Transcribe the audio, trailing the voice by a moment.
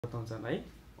স্বাগতম জানাই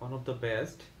one of the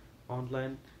best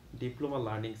online diploma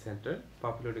learning centre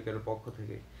পপুলারিটির পক্ষ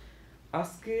থেকে।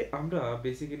 আজকে আমরা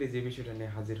বেসিক্যালি যে বিষয়টা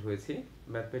নিয়ে হাজির হয়েছি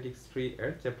ম্যাথমেটিক্স 3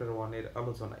 এর চ্যাপ্টার 1 এর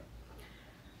আলোচনায়।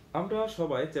 আমরা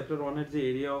সবাই চ্যাপ্টার 1 এর যে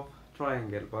এরিয়া অফ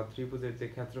ট্রায়াঙ্গেল বা ত্রিভুজের যে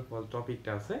ক্ষেত্রফল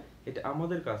টপিকটা আছে এটা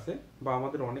আমাদের কাছে বা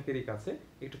আমাদের অনেকেরই কাছে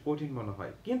একটু কঠিন মনে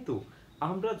হয়, কিন্তু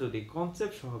আমরা যদি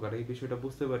কনসেপ্ট সহকারে এই বিষয়টা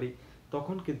বুঝতে পারি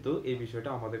তখন কিন্তু এই বিষয়টা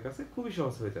আমাদের কাছে খুবই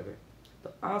সহজ হয়ে যাবে। তো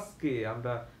আজকে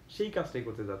আমরা সেই কাজটাই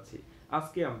করতে যাচ্ছি।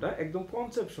 আজকে আমরা একদম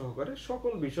কনসেপ্ট সহকারে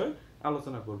সকল বিষয়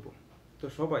আলোচনা করব। তো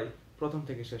সবাই প্রথম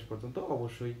থেকে শেষ পর্যন্ত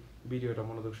অবশ্যই ভিডিওটা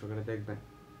মনোযোগ সহকারে দেখবেন।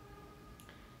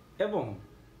 এবং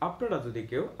আপনারা যদি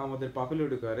কেউ আমাদের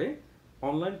পপুলারিটিকারে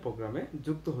অনলাইন প্রোগ্রামে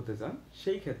যুক্ত হতে চান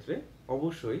সেই ক্ষেত্রে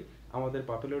অবশ্যই আমাদের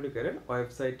পপুলারিটিকারের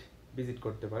ওয়েবসাইট ভিজিট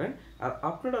করতে পারেন। আর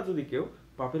আপনারা যদি কেউ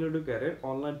পপুলারিটিকারের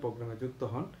অনলাইন প্রোগ্রামে যুক্ত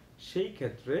হন সেই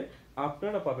ক্ষেত্রে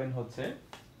আপনারা পাবেন হচ্ছে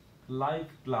লাইভ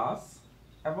ক্লাস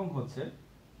এবং হচ্ছে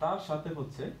তার সাথে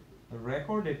হচ্ছে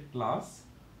রেকর্ডেড ক্লাস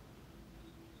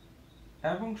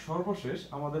এবং সর্বশেষ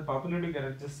আমাদের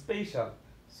পপুলারিটিকারের যে স্পেশাল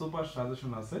সুপার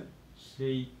সাজেশন আছে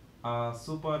সেই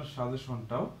সুপার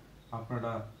সাজেশনটাও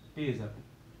আপনারা পেয়ে যাবেন।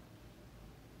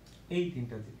 এই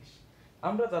তিনটা জিনিস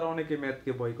আমরা যারা অনেকে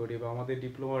ম্যাথকে ভয় করি বা আমাদের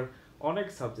ডিপ্লোমার অনেক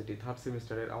সাবজেক্টই থার্ড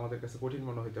সেমিস্টারের আমাদের কাছে কঠিন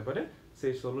মনে হতে পারে,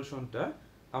 সেই সলিউশনটা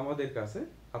আমাদের কাছে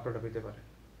আপনারা পেতে পারেন।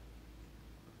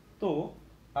 তো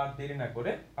আর দেরি না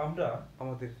করে আমরা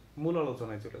আমাদের মূল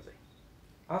আলোচনায় চলে যাই।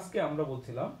 আজকে আমরা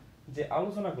বলছিলাম যে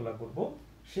আলোচনাগুলো করব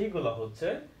সেইগুলো হচ্ছে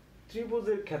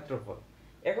ত্রিভুজের ক্ষেত্রফল।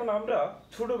 এখন আমরা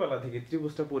ছোটবেলা থেকে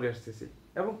ত্রিভুজটা পড়ে আসতেছি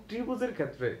এবং ত্রিভুজের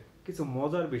ক্ষেত্রে কিছু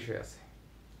মজার বিষয় আছে।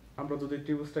 আমরা যদি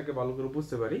ত্রিভুজটাকে ভালো করে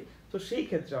বুঝতে পারি তো সেই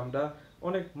ক্ষেত্রে আমরা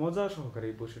অনেক মজা সহকারে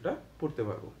এই বিষয়টা পড়তে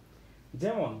পারবো।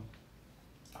 যেমন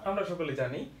আমরা সকলে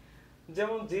জানি,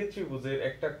 যেমন যে ত্রিভুজের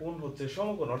একটা কোণ হচ্ছে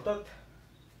সমকোণ, অর্থাৎ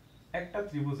একটা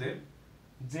ত্রিভুজের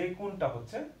যে কোণটা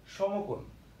হচ্ছে সমকোণ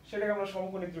সেটাকে আমরা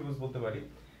সমকোণী ত্রিভুজ বলতে পারি।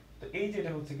 তো এই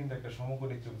যেটা হচ্ছে কিন্তু একটা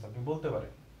সমকোণী ত্রিভুজ আপনি বলতে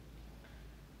পারেন।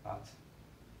 আচ্ছা,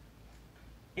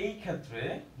 এই ক্ষেত্রে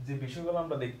যে বিষয়গুলো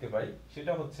আমরা দেখতে পাই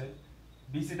সেটা হচ্ছে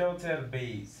বিসিটা হচ্ছে আর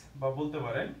বেস বা বলতে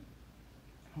পারেন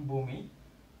ভূমি,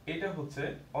 এটা হচ্ছে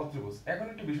অত্রিভুজ। এখন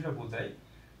একটু বিষয়টা বোঝাই,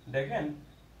 দেখেন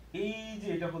এই যে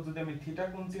এটা হচ্ছে যদি আমি থিটা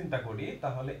কোণ চিন্তা করি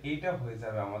তাহলে এটা হয়ে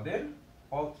যাবে আমাদের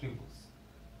অত্রিভুজ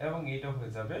এবং এটা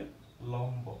হয়ে যাবে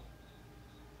লম্ব।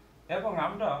 এবং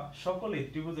আমরা সকলেই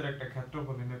ত্রিভুজের একটা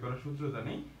ক্ষেত্রফল নির্ণয় করার সূত্র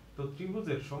জানি। তো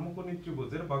ত্রিভুজের সমকোণী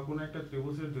ত্রিভুজের বা কোনো একটা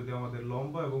ত্রিভুজের যদি আমাদের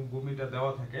লম্ব এবং ভূমিটা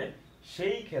দেওয়া থাকে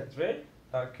সেই ক্ষেত্রে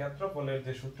তার ক্ষেত্রফলের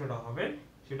যে সূত্রটা হবে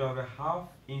সেটা হবে হাফ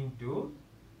ইনটু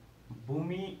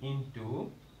ভূমি ইনটু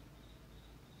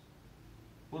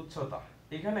উচ্চতা।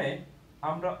 এখানে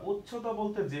আমরা উচ্চতা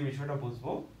বলতে যে বিষয়টা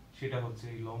বুঝবো সেটা হচ্ছে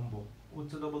এই লম্ব।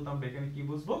 উচ্চতা বলতে আমরা এখানে কি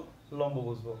বুঝবো? লম্ব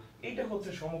বুঝবো। এটা হচ্ছে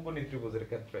সমকোণী ত্রিভুজের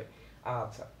ক্ষেত্রে।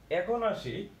 আচ্ছা, এখন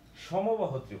আসি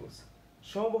সমবাহু ত্রিভুজ।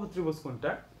 সমবাহু ত্রিভুজ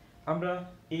কোনটা আমরা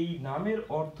এই নামের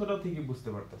অর্থটা থেকে বুঝতে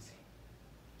পারতেছি।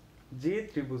 যে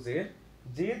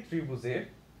ত্রিভুজের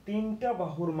তিনটা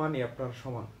বাহুর মানই আপনার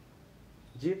সমান,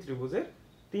 যে ত্রিভুজের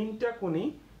তিনটা কোণই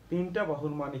তিনটা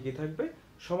বাহুর মানই কি থাকবে?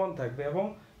 সমান থাকবে এবং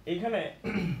এখানে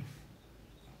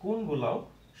কোণগুলাও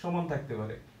সমান থাকতে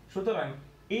পারে। সুতরাং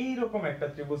এই রকম একটা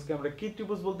ত্রিভুজকে আমরা কি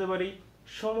ত্রিভুজ বলতে পারি?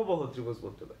 সমবাহু ত্রিভুজ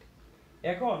বলতে পারি।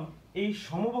 এখন এই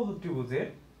সমবাহু ত্রিভুজের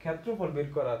ক্ষেত্রফল বের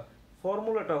করার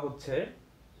ফর্মুলাটা হচ্ছে,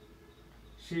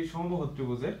 সেই সমবাহু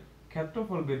ত্রিভুজের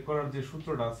ক্ষেত্রফল বের করার যে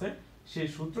সূত্রটা আছে সেই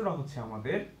সূত্রটা হচ্ছে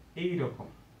আমাদের এই রকম,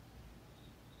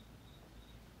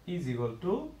 is equal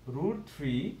to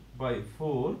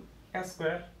 √3/4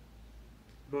 square.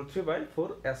 √3/4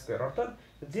 square অর্থাৎ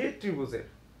যে ত্রিভুজের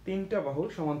তিনটা বাহু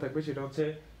সমান থাকবে সেটা হচ্ছে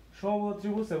সমবাহু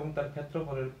ত্রিভুজ এবং তার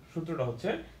ক্ষেত্রফলের সূত্রটা হচ্ছে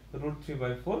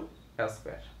 √3/4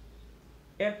 স্কয়ার।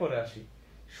 এরপরে আসি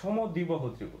সমদ্বিবাহু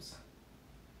ত্রিভুজ।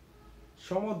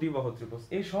 সমদ্বিবাহু ত্রিভুজ,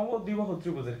 এই সমদ্বিবাহু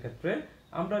ত্রিভুজের ক্ষেত্রে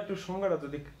আমরা একটু সংজ্ঞাটা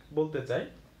যদি বলতে চাই,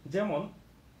 যেমন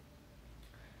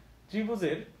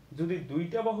ত্রিভুজের যদি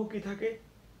দুইটা বাহু কি থাকে?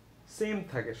 সেম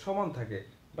থাকে, সমান থাকে,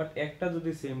 বাট একটা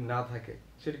যদি সেম না থাকে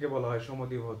সেটাকে বলা হয়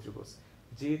সমদ্বিবাহু ত্রিভুজ।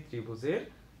 যে ত্রিভুজের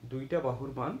দুইটা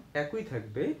বাহুর মান একই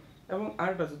থাকবে এবং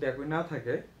আরেকটা যদি একই না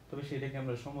থাকে তবে সেটাকে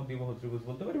আমরা সমদ্বিবাহু ত্রিভুজ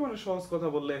বলতে পারি, মানে সহজ কথা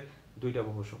বললে দুইটা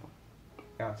বাহু সমান।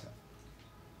 আচ্ছা,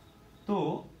 তো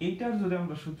এইটার যদি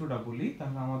আমরা সূত্রটা বলি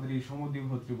তাহলে আমাদের এই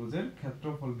সমদ্বিবাহু ত্রিভুজের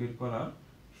ক্ষেত্রফল বের করার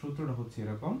সূত্রটা হচ্ছে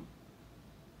এরকম,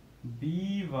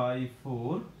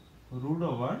 b/4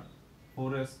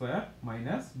 √4 square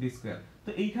minus b square. তো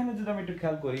এইখানে যদি আমি একটু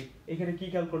খেয়াল করি, এখানে কি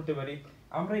খেয়াল করতে পারি?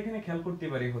 আমরা এখানে খেয়াল করতে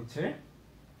পারি হচ্ছে,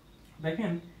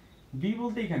 দেখেন b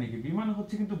বলতে এখানে কি? b মানে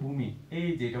হচ্ছে কিন্তু ভূমি, এই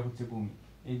যে এটা হচ্ছে ভূমি,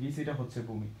 এই BC টা হচ্ছে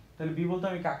ভূমি। তাহলে b বলতে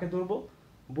আমি কাকে ধরবো?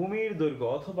 ভূমির দৈর্ঘ্য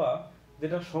অথবা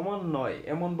যেটা সমান নয়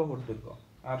এমন বাহুর দৈর্ঘ্য,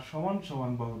 আর সমান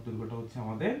সমান বাহুর দৈর্ঘ্যটা হচ্ছে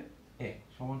আমাদের এ,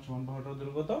 সমান সমান বাহুর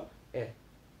দৈর্ঘ্য তো এ।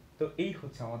 তো এই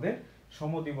হচ্ছে আমাদের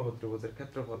সমদ্বিবাহু ত্রিভুজের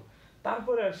ক্ষেত্রফল।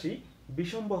 তারপরে আসি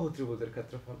বিষমবাহু ত্রিভুজের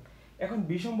ক্ষেত্রফল। এখন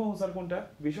বিষমবাহু স্যার কোনটা?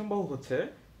 বিষমবাহু হচ্ছে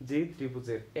যে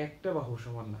ত্রিভুজের একটা বাহু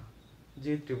সমান না,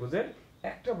 যে ত্রিভুজের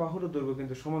একটা বাহুর দৈর্ঘ্য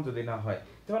কিন্তু সমান যদি না হয়।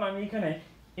 যেমন আমি এখানে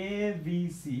এ বি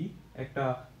সি একটা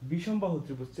বিষমবাহু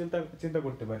ত্রিভুজ চিন্তা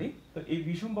করতে পারি। তো এই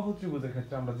বিষমবাহু ত্রিভুজের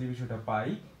ক্ষেত্রে আমরা যে বিষয়টা পাই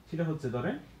সেটা হচ্ছে,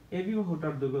 ধরেন এ বি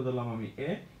বাহুটার দৈর্ঘ্য ধরলাম আমি এ,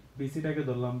 বিসিটাকে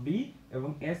ধরলাম বি, এবং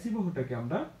এসি বাহুটাকে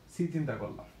আমরা সি চিন্তা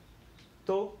করলাম।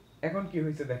 তো এখন কি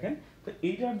হয়েছে দেখেন, তো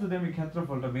এইটার যদি আমি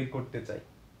ক্ষেত্রফলটা বের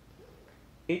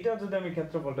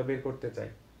করতে চাই,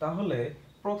 তাহলে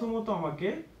প্রথমত আমাকে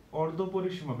অর্ধ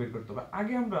পরিসীমা বের করতে হবে।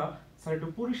 আগে আমরা স্যার একটু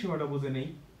পরিসীমাটা বুঝে নেই।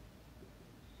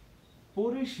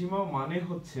 পরিসীমা মানে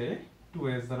হচ্ছে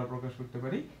 2s দ্বারা প্রকাশ করতে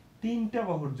পারি তিনটা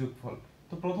বাহুর যোগফল।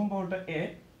 তো প্রথম বাহুটা a,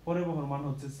 পরের বাহুর মান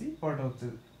হচ্ছে c, পরেরটা হচ্ছে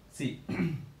c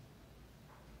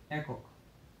একক।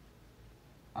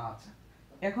 আচ্ছা,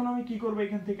 এখন আমি কি করব,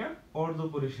 এখান থেকে অর্ধ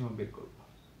পরিসীমা বের করব।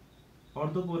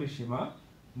 অর্ধ পরিসীমা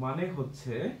মানে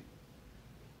হচ্ছে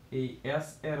এই s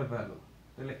এর ভ্যালু,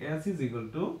 তাহলে s is equal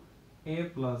to a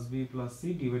plus b plus c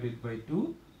divided by 2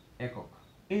 একক।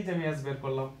 এই যে আমি s বের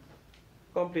করলাম,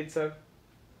 কমপ্লিট স্যার।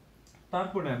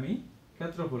 তারপরে আমি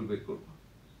ক্ষেত্রফল বের করব।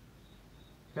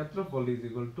 ক্ষেত্রফল is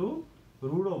equal to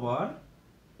root over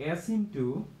s into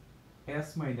s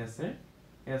minus a,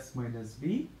 s minus b,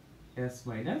 s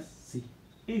minus c।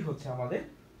 এই হচ্ছে আমাদের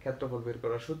ক্ষেত্রফল বের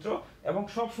করার সূত্র। এবং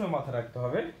সবসময় মাথায় রাখতে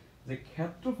হবে যে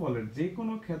ক্ষেত্রফলের, যে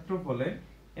কোনো ক্ষেত্রফলের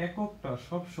এককটা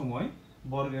সবসময়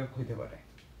বর্গ একক হইতে পারে।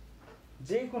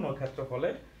 যে কোনো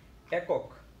ক্ষেত্রফলের একক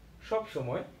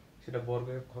সবসময় সেটা বর্গ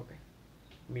একক হবে।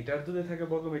 মিটার যদি থাকে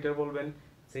বর্গ মিটার বলবেন,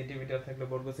 সেন্টিমিটার থাকলে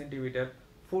বর্গ সেন্টিমিটার,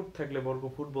 ফুট থাকলে বর্গ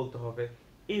ফুট বলতে হবে,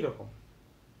 এই রকম।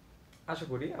 আশা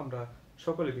করি আমরা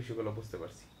সকলে বিষয়গুলো বুঝতে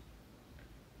পারছি।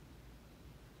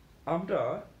 আমরা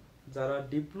যারা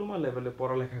ডিপ্লোমা লেভেলে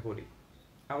পড়ালেখা করি,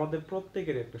 আমাদের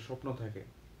প্রত্যেকের একটা স্বপ্ন থাকে,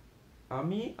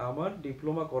 আমি আমার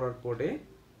ডিপ্লোমা করার পরে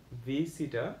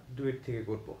ভিসিটা ডুয়েট থেকে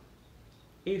করব,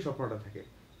 এই স্বপ্নটা থাকে।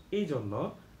 এই জন্য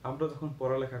আমরা যখন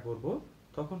পড়ালেখা করব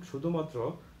তখন শুধুমাত্র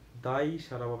দায়ী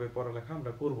সারাভাবে পড়ালেখা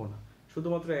আমরা করব না,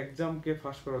 শুধুমাত্র এক্সামকে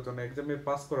পাস করার জন্য, এক্সামে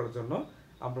পাস করার জন্য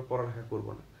আমরা পড়ালেখা করব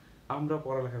না। আমরা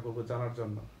পড়ালেখা করব জানার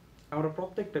জন্য। আমরা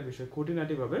প্রত্যেকটা বিষয়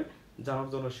খুঁটিনাটিভাবে জানার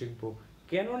জন্য শিখব।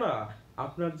 কেননা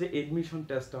আপনার যে এডমিশন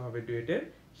টেস্টটা হবে ডুয়েটের,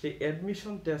 সেই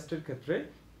এডমিশন টেস্টের ক্ষেত্রে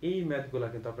এই ম্যাথগুলো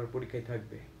কিন্তু আপনার পরীক্ষায়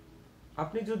থাকবে।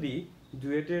 আপনি যদি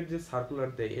ডুয়েটের যে সার্কুলার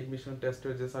দেয়, এডমিশন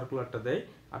টেস্টের যে সার্কুলারটা দেয়,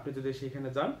 আপনি যদি সেখানে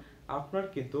যান, আপনার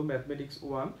কিন্তু mathematics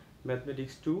 1,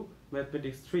 mathematics 2,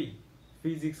 mathematics 3,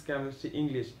 physics, chemistry,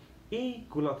 English,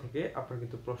 এইগুলা থেকে আপনার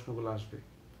কিন্তু প্রশ্নগুলো আসবে।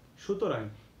 সুতরাং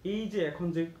এই যে এখন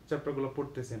যে চ্যাপ্টারগুলো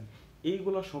পড়তেছেন,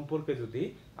 এইগুলো সম্পর্কে যদি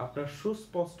আপনার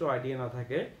সুস্পষ্ট আইডিয়া না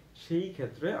থাকে, সেই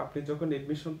ক্ষেত্রে আপনি যখন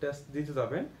এডমিশন টেস্ট দিতে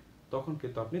যাবেন তখন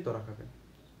কিন্তু আপনি ধরা খাবেন।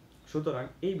 সুতরাং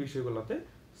এই বিষয়গুলোতে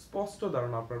স্পষ্ট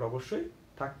ধারণা আপনার অবশ্যই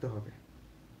থাকতে হবে।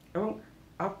 এবং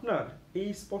আপনার এই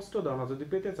স্পষ্ট ধারণা যদি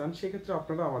পেতে চান, সেক্ষেত্রে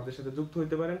আপনারা আমাদের সাথে যুক্ত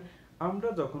হইতে পারেন। আমরা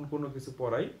যখন কোনো কিছু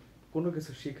পড়াই, কোনো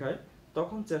কিছু শিখাই,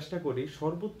 তখন চেষ্টা করি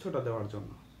সর্বোচ্চটা দেওয়ার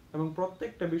জন্য, এবং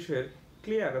প্রত্যেকটা বিষয়ের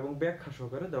ক্লিয়ার এবং ব্যাখ্যা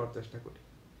সহকারে দেওয়ার চেষ্টা করি।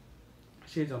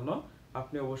 সেই জন্য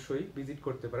আপনি অবশ্যই ভিজিট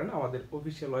করতে পারেন আমাদের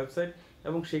অফিসিয়াল ওয়েবসাইট,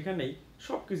 এবং সেখানেই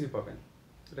সব কিছু পাবেন,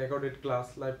 রেকর্ডেড ক্লাস,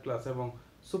 লাইভ ক্লাস এবং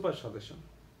সুপার সাজেশন।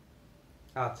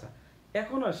 আচ্ছা,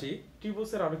 এখন আসি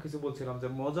ত্রিভুজের আরো কিছু বলছিলাম যে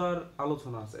মজার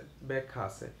আলোচনা আছে, ব্যাখ্যা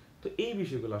আছে। তো এই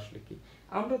বিষয়গুলো আসলে কি,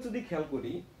 আমরা যদি খেয়াল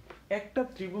করি, একটা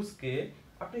ত্রিভুজকে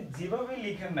আপনি যেভাবে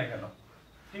লিখেন না কেন,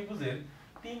 ত্রিভুজের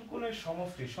তিন কোণের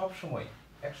সমষ্টি সব সময়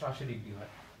 180 ডিগ্রি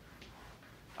হয়।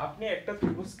 আপনি একটা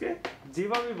ত্রিভুজকে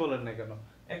যেভাবে বলেন না কেন,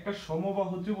 একটা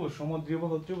সমবাহু ত্রিভুজ,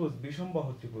 সমদ্বিবাহু ত্রিভুজ,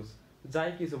 বিষমবাহু ত্রিভুজ,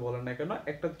 যাই কিছু বলেন না কেন,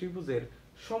 একটা ত্রিভুজের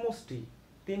সমষ্টি,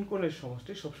 তিন কোণের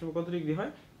সমষ্টি সবসময় কত ডিগ্রি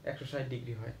হয়? 160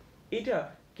 ডিগ্রি হয়। এটা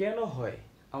কেন হয়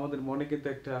আমাদের মনে কিন্তু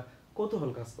একটা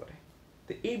কৌতূহল কাজ করে।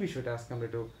 তো এই বিষয়টা আজকে আমরা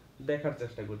একটু দেখার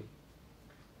চেষ্টা করি।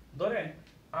 ধরেন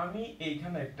আমি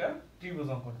এইখানে একটা ত্রিভুজ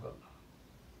অঙ্কন করলাম,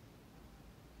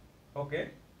 ওকে।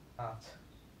 আচ্ছা,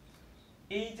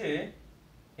 এই যে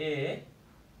এ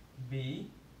বি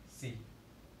সি,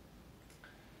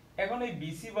 এখন এই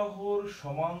বিসি বাহুর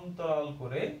সমান্তরাল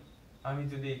করে আমি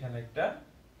যদি এখানে একটা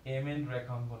এমএন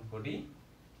রেখা অঙ্কন করি,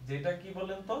 যেটা কি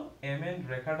বলেন তো, এমএন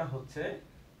রেখাটা হচ্ছে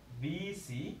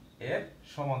বিসি এর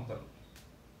সমান্তরাল।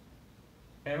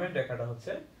 এমএন রেখাটা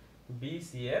হচ্ছে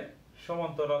বিসি এর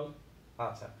সমান্তরাল।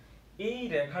 আচ্ছা, এই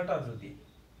রেখাটা যদি,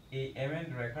 এই এমএন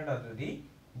রেখাটা যদি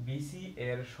বিসি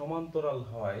এর সমান্তরাল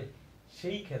হয়,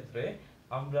 সেই ক্ষেত্রে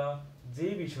আমরা যে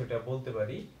বিষয়টা বলতে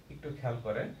পারি, একটু খেয়াল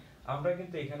করেন, আমরা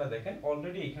কিন্তু এখানে দেখেন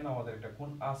অলরেডি এখানে আমাদের একটা কোণ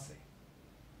আছে,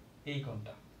 এই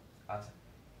কোণটা। আচ্ছা,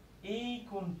 এই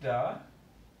কোণটা,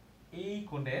 এই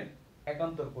কোণের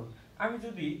একান্তর কোণ। আমি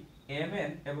যদি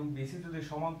MN এবং BC যদি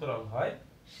সমান্তরাল হয়,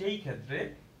 সেই ক্ষেত্রে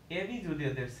AB যদি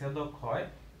এদের ছেদক হয়,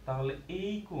 তাহলে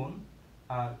এই কোণ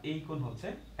আর এই কোণ হচ্ছে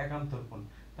একান্তর কোণ।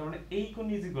 তার মানে এই কোণ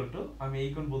ইজ ইকুয়াল টু, আমি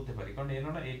এই কোণ বলতে পারি, কারণ এর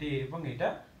না এটি এবং এটা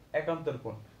একান্তর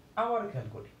কোণ। আবার খেয়াল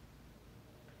করি,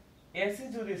 AC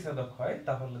যদি ছেদক হয়,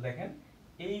 তাহলে দেখেন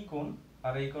এই কোণ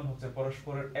আর এই কোণ হচ্ছে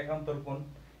পরস্পরের একান্তর কোণ।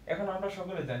 এখন আমরা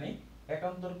সকলে জানি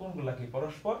একান্তর কোণগুলা কি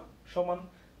পরস্পর সমান।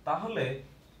 তাহলে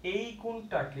এই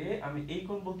কোণটাকে আমি এই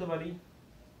কোণ বলতে পারি,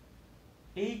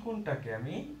 এই কোণটাকে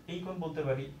আমি এই কোণ বলতে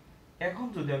পারি। এখন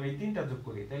যদি আমি এই তিনটা যোগ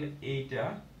করি, তাহলে এইটা,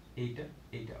 এইটা,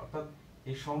 এইটা, অর্থাৎ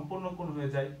এই সম্পূর্ণ কোণ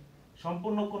হয়ে যায়।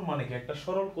 সম্পূর্ণ কোণ মানে কি? একটা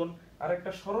সরল কোণ। আর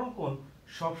একটা সরল কোণ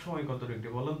সব সময় কত ডিগ্রি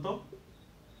বলেন তো?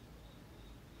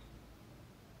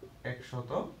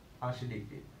 180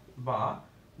 ডিগ্রি বা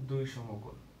 2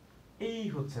 সমকোণ। এই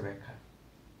হচ্ছে ব্যাখ্যা।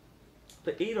 তো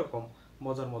এইরকম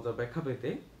মজার মজার ব্যাখ্যা পেতে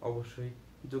অবশ্যই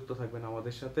যুক্ত থাকবেন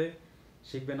আমাদের সাথে,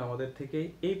 শিখবেন আমাদের থেকে,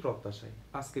 এই প্রত্যাশায়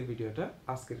আজকের ভিডিওটা,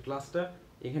 আজকের ক্লাসটা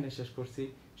এখানে শেষ করছি।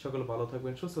 সকলে ভালো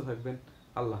থাকবেন, সুস্থ থাকবেন।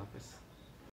 আল্লাহ হাফেজ।